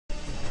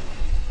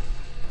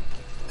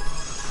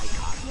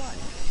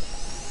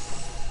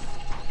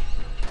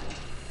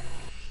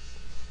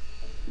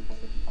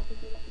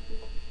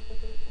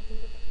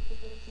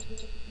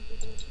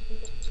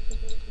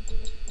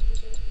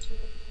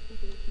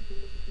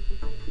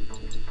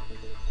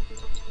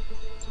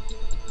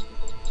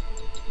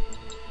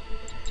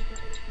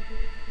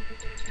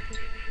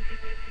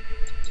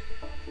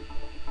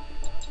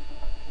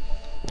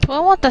Do I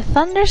want the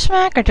Thunder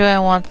Smack or do I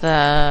want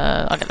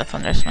the... I'll get the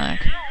Thunder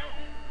Smack.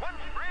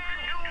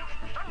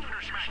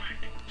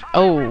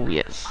 Oh,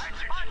 yes.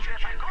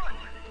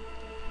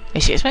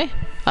 Excuse me?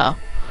 Oh.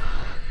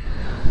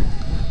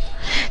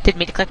 Didn't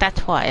mean to click that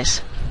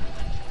twice.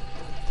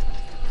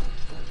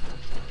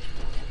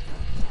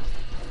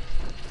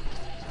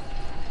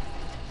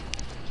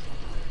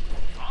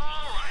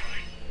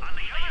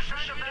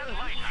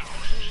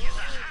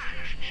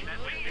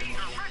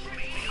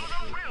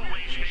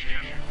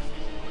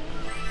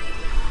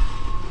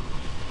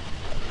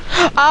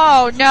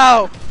 Oh,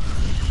 no!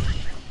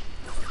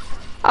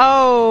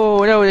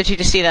 Oh, no, did you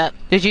just see that?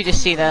 Did you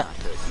just see that?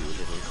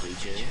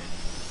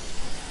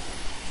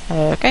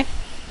 Okay.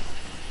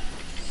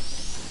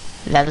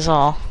 That is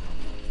all.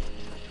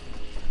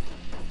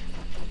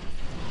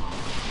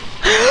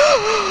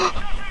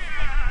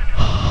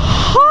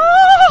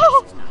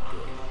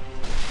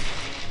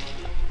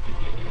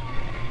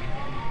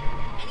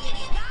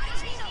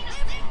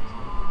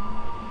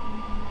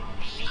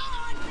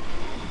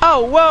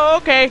 Oh, whoa,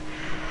 okay.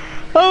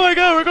 Oh my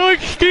god, we're going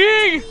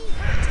skiing!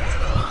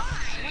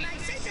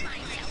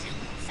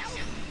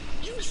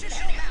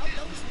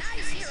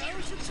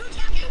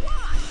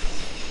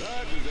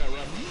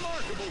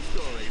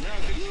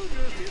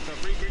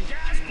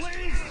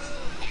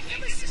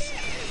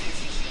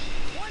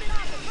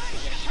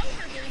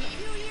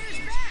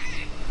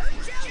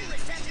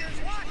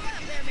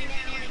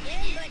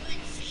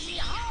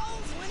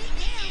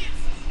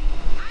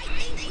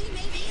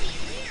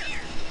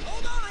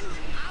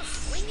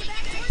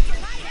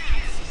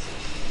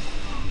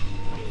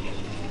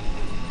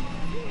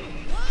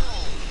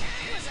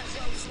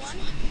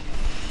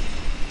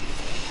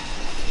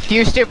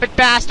 You stupid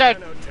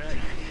bastard! That's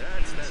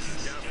the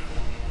stuff.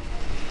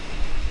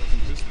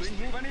 Doesn't this thing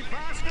move any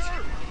faster?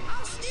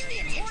 I'll steer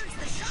you towards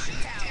the shot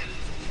tower.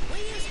 We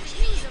used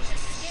to use them to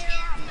scare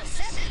off the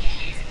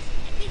Seppians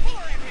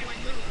before everyone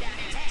moved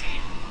out of town.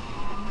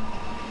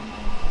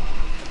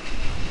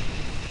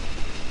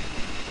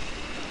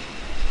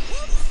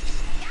 Whoops!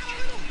 Got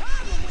a little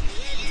problem with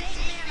the intake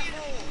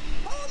manifold.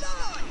 Hold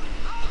on!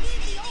 I'll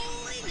give the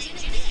old engine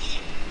a kick.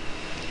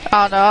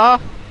 Oh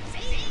no.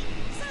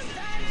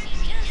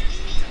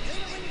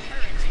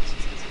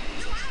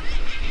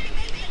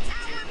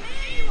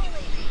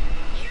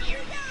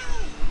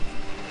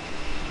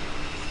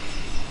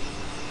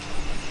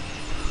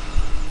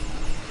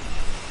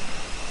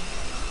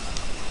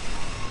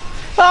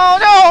 Oh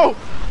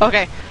no!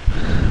 Okay.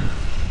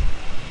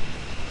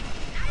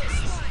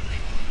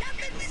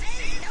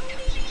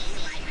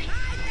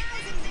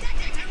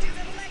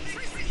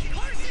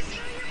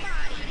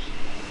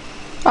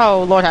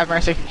 Oh, Lord have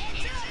mercy.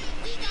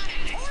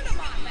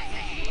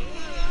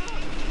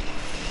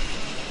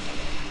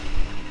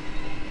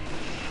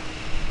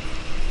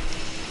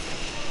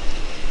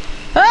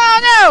 Oh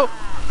no!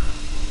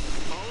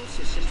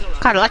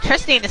 God,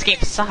 electricity in this game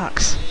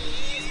sucks.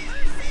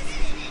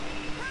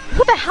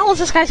 Who the hell is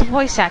this guy's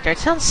voice actor? It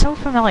sounds so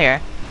familiar.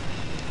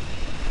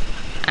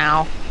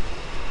 Ow.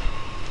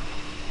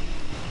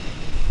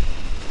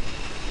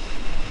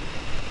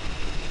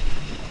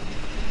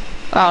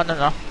 Oh, no,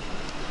 no.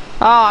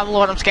 Oh,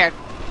 Lord, I'm scared.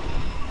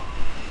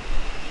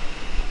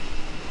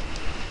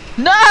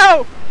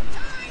 No!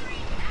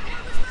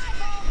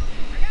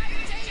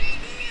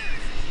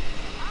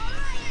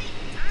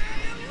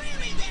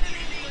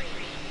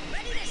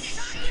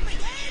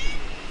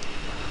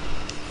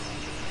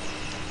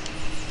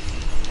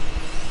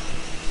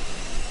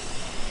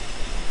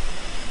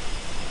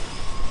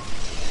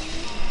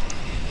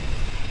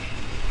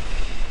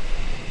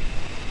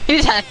 He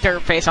just had a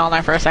dirt face on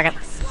there for a second.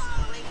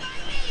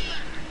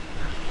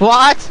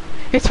 What?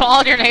 You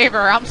swallowed your neighbor.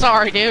 I'm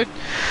sorry, dude.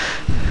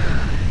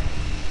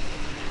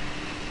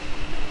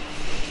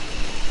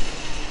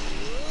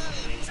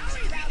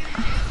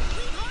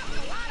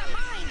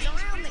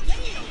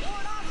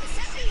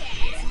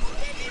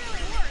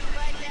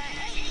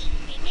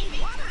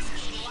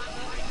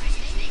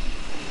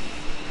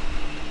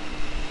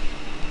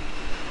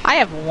 I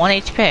have 1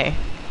 HP.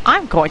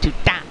 I'm going to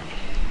die.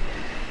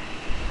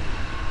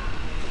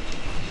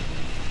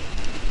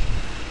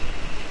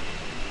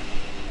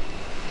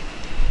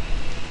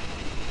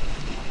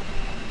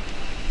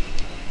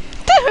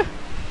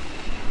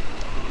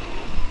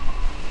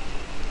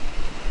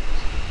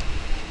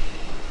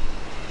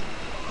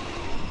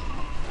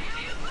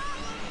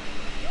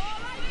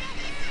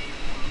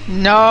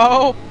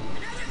 No.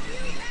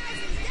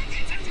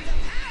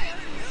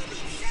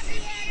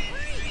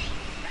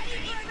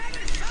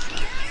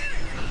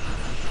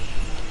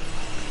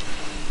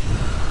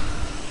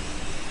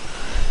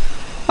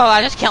 Oh,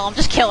 I just kill him.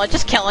 Just kill it.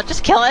 Just kill it.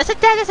 Just kill it. Is it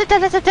dead? Is it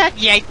dead? Is it dead?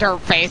 Yay, dirt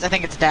face. I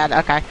think it's dead.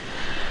 Okay.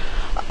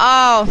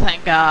 Oh,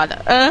 thank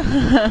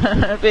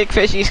God. Big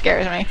fishy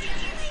scares me.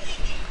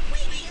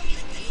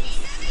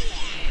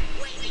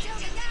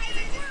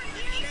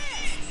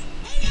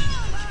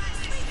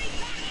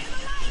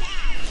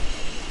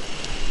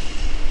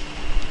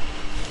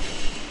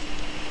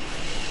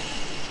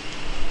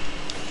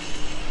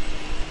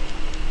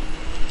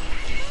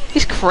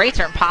 These crates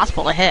are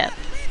impossible to hit.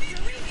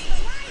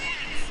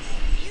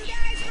 You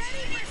guys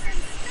ready for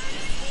some stunt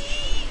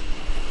speed?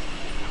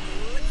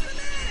 What's the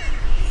matter?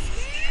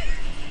 Scared?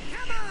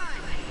 Come on,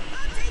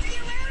 I'll take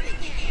you around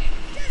again.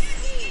 Just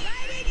ski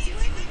right into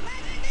it and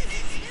let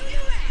physics do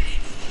the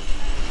rest.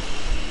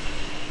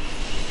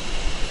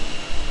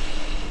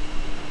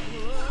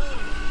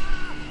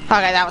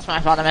 Okay, that was my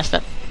fault. I missed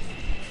it.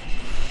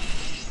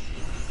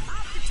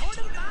 Off the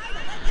totem pie to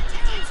let the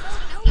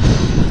townsfolk know you're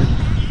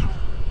back.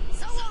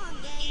 So long,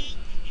 gang.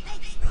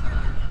 Thanks for your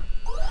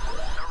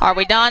help. Are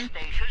we done?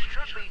 Stations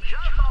should be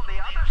just on the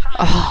other side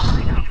Oh. of the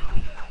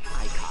lighthouse.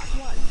 I caught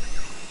one.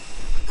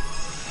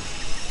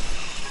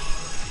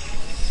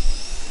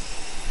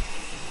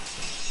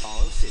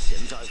 All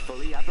systems are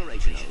fully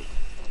operational.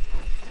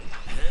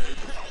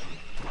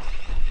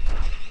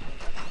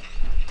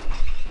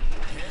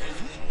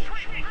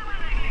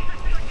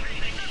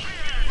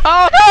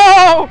 Oh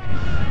no!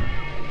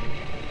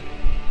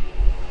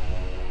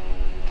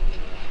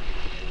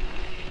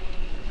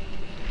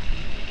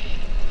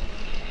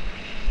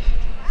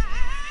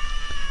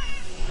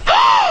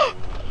 Oh!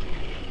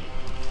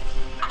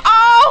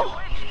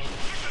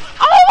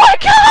 Oh my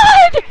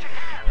god!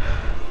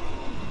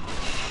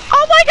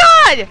 Oh my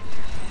god!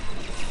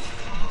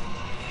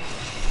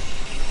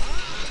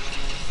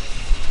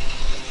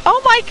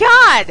 Oh my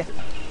god!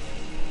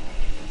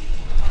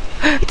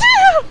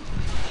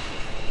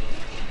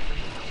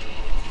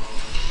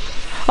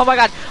 Oh my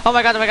god! Oh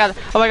my god! Oh my god!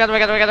 Oh my god! Oh my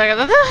god! Oh my god! Oh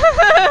my god!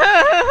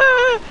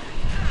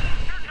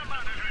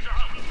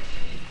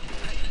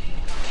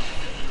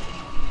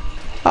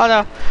 Oh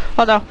no!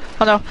 Oh no!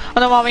 Oh no! Oh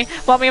no, mommy!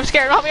 Mommy, I'm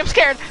scared! Mommy, I'm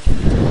scared!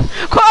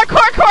 Quark!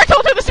 Quark! Quark!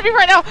 Don't do this to me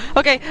right now!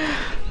 Okay!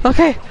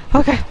 Okay!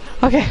 Okay!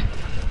 Okay!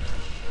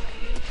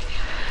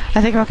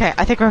 I think we're okay.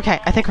 I think we're okay.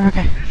 I think we're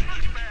okay.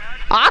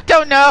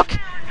 Octo Nuke!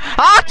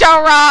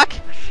 Octo Rock!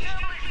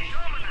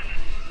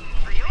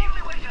 The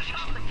only way to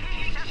stop the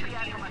King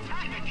Nefy from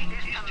attacking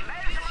is to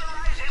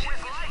mesmerize him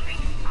with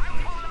lightning. I'm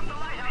pulling up the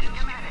lighthouse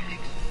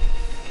schematics.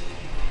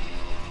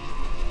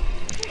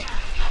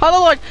 Oh the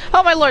Lord!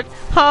 Oh my Lord!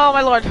 Oh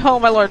my Lord! Oh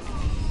my Lord!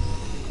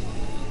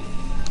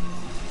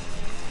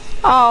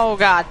 Oh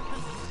God!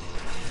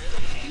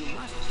 You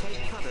must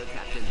take cover,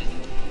 Captain.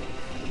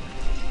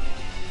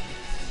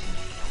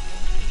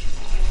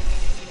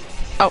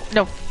 Oh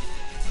no!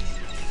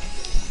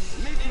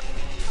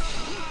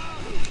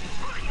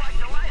 Looks like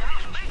the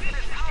lighthouse making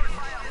is powered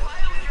by a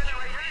vital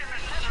generator in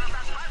the center of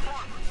that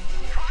platform.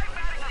 Try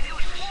batting a few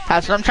small.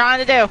 That's what I'm trying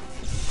to do.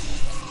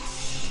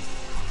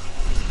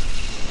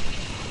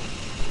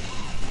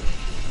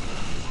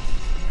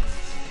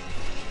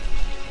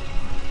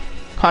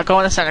 Come on, go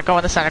in the center, go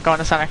in the center, go in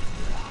the center.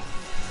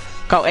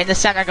 Go in the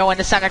center, go in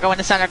the center, go in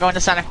the center, go in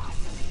the center.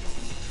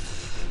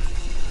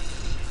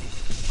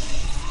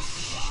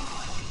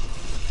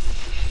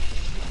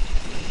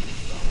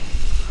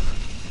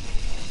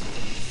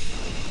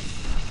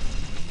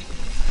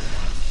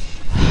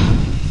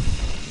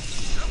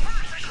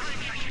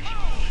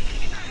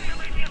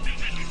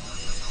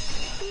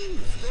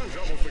 Sponge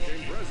almost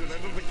became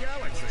president of the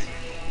galaxy.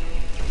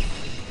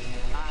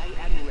 I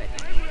am ready.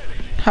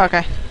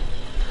 Okay.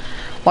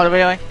 What are we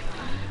doing?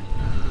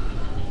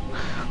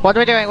 What are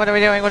we doing? What are we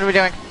doing? What are we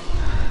doing?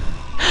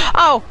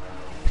 Oh!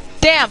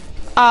 Damn!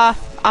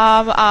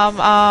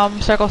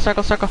 Circle,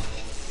 circle, circle. He's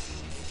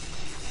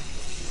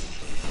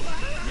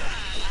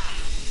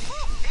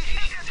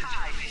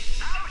hypnotized.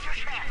 Now's your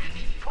chance.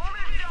 Pull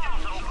his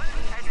jaws open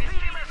and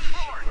feed him his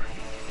sword.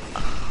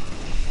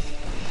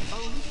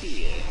 Oh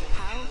dear,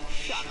 how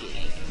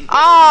shocking.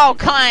 Oh,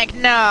 Clank,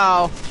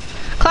 no!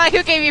 Clank,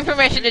 who gave you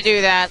permission to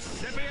do that?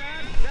 Nefy,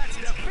 that's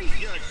the feet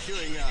you're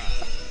chewing on.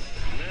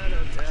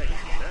 Nanotech,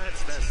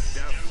 that's the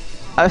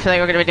stuff. I feel like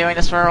we're gonna be doing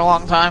this for a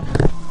long time. And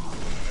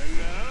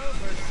now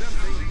for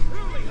something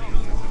truly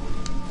awesome.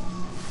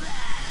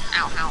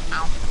 Ow, ow,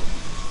 ow.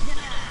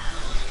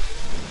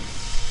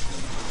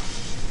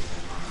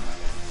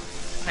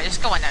 Okay,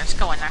 just go in there, just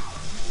go in there.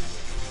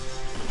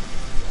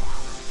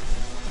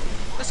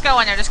 Just go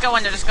in there, just go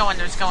in there, just go in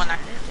there, just go in there.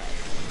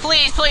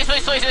 Please, please,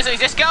 please, please, please, please,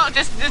 just go,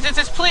 just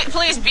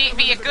please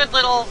be a good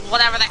little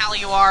whatever the hell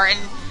you are,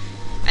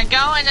 and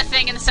go in the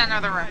thing in the center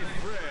of the room. Friend,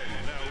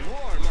 the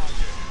warmonger.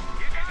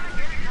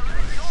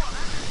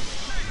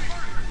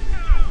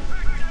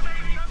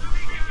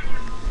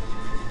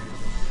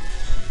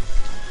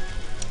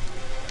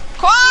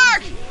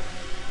 Quark!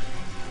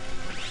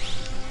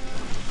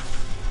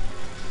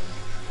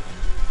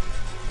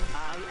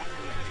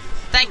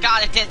 Thank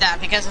God it did that,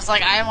 because it's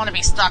like I didn't want to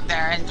be stuck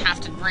there and have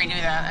to redo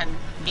that and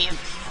be.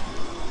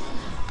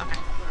 Okay.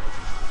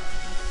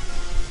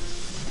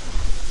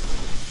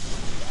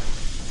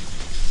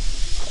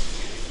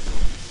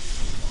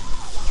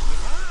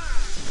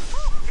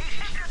 He's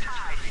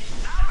hypnotized.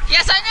 Now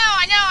Yes, I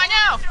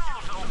know.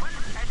 jaws open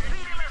and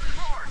feed him his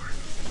sword.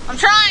 I'm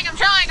trying.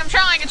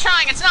 It's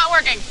trying. It's not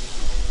working.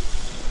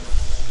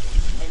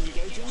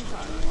 Engaging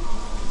target.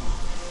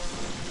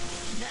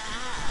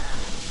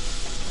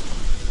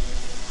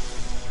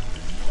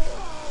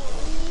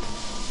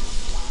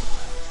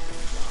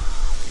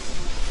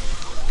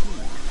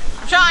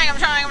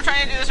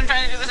 this, I'm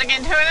trying to do this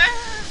again to it.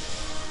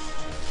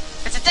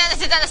 It's a dead,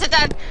 it's a dead, it's a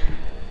dead!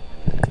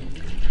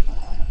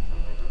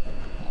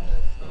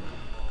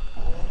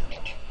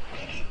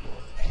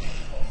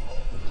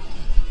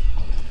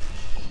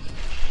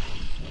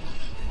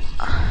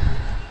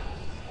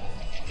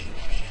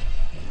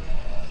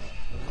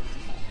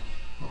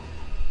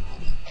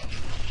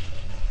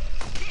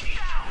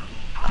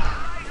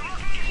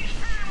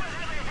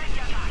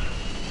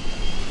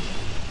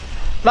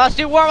 Must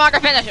do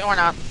Warmonger finish or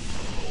not.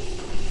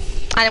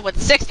 And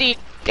with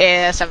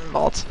 67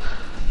 volts.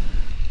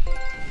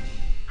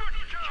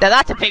 Now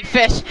that's a big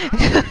fish.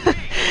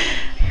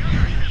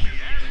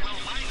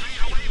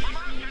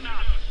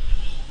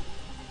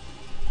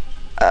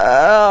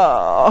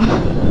 Oh.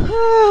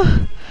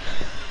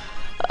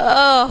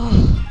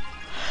 Oh.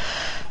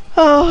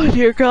 Oh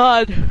dear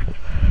God.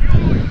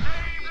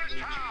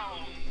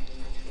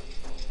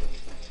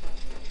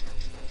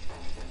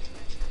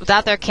 Was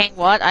that their king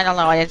what? I don't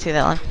know, I didn't see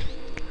that one.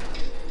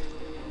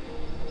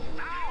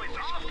 Now it's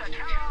off to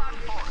Caroline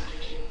Forest.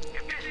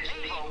 If this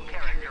Evo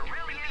character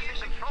really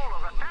is in control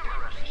of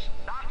Ephemerus,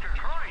 Dr.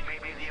 Troy may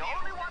be the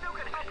only one who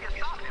can help you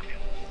stop him.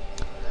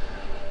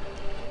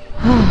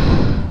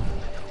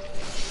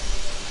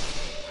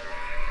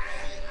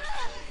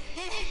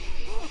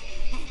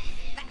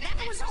 That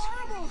was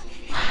horrible.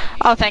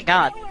 Oh, thank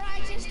God. Where I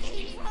just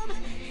came from,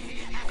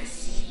 I've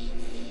seen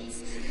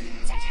these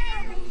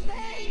terrible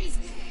things.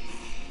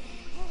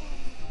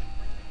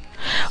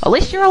 At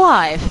least you're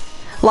alive.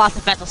 Lots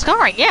of mental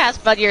scarring, yes,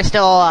 but you're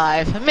still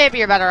alive. Maybe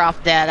you're better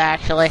off dead,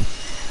 actually.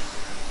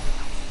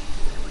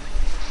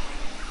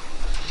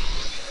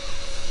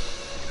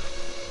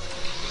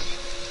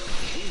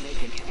 We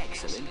make an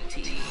excellent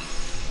team.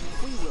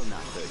 We will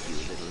not hurt you,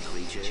 little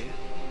creature.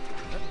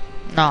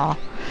 No.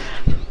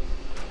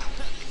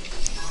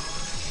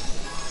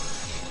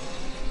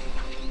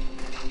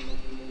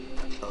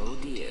 Oh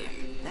dear,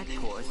 that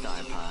poor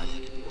Tharpod.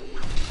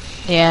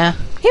 Yeah.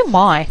 You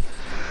my.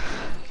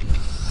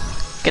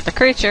 Get the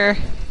creature.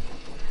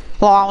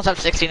 Lol, I almost up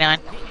 69.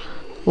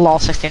 Lol,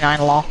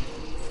 69, lol.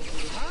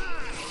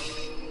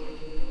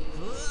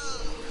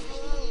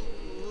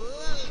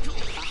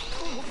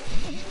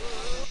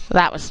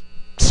 That was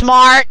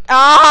smart.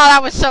 Oh,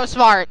 that was so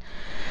smart.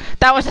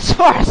 That was the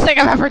smartest thing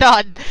I've ever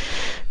done.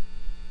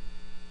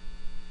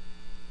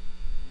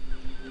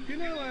 You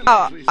know, I'm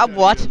Oh, actually starting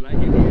what? to like it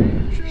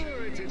here.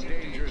 Sure, it's a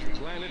dangerous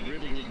planet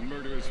riddled with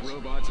murderous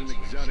robots and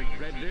exotic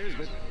predators,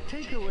 but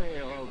take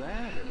away all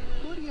that, and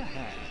what do you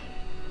have?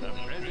 A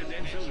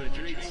presidential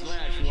retreat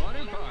 /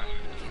 water park.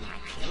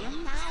 Oh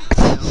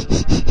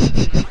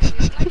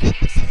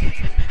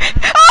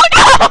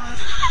no!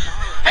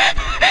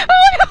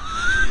 Oh no!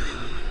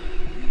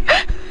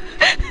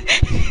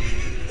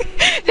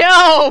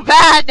 No!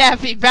 Bad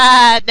Nefy!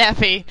 Bad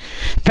Nefy!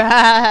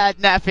 Bad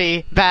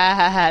Nefy!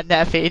 Bad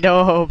Nefy!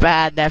 No,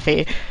 bad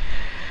Nefy.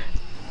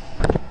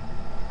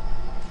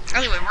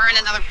 Anyway, we're in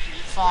another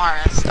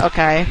forest.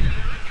 Okay.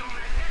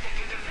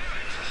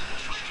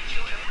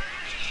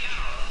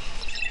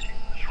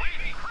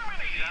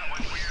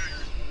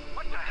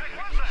 What the heck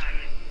was that?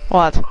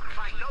 What? Looks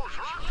like those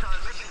rocks are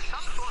emitting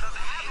some sort of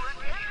aberrant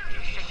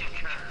energy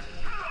signature.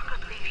 Look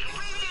at these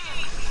readings.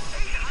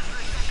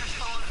 800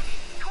 decatones,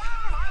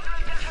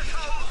 1200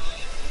 decatones.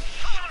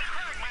 Holy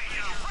crap, man,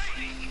 you're right.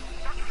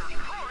 Dr.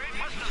 Croy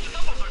must have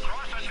stumbled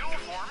across a new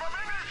form of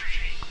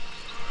energy.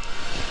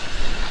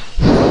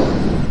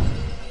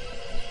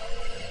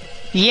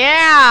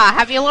 Yeah!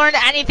 Have you learned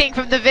anything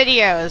from the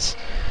videos?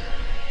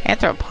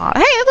 Anthropod.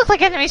 Hey, it looks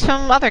like enemies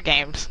from other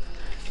games.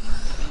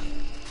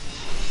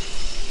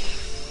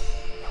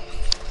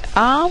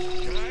 Time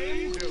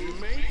to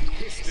make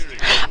history.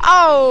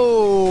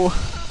 Oh!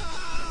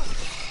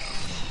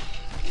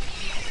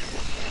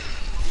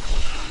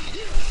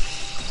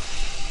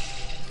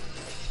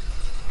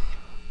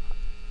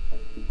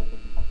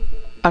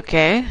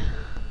 Okay.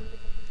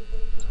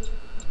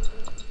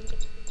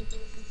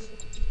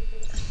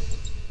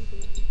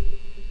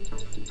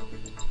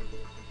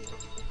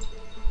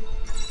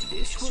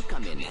 This will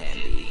come in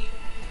handy.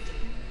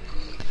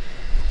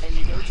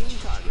 Engaging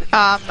target.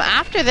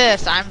 After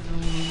this, I'm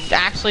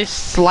actually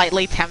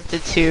slightly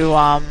tempted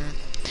to,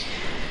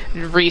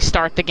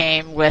 restart the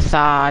game with,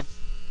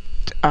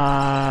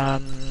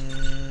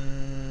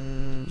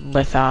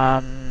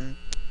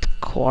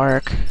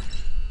 Quark.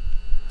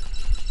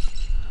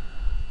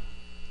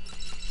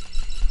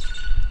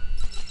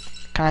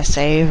 Can I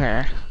save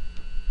or?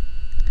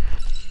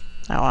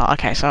 Oh well,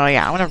 okay, so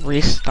yeah, I'm gonna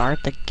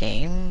restart the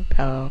game.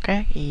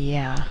 Okay,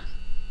 yeah.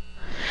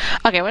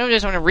 Okay, what I'm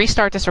just gonna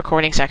restart this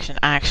recording section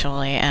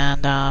actually,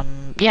 and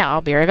yeah,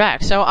 I'll be right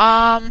back. So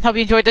hope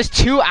you enjoyed this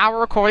 2-hour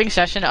recording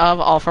session of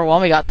All for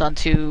One. We got done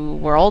 2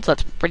 worlds.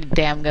 That's pretty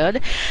damn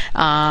good.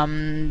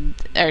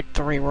 Or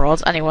 3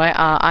 worlds. Anyway,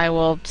 I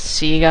will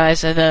see you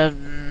guys in the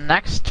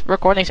next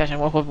recording session,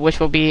 which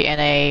will be in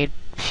a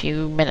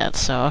few minutes.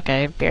 So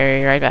okay,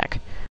 be right back.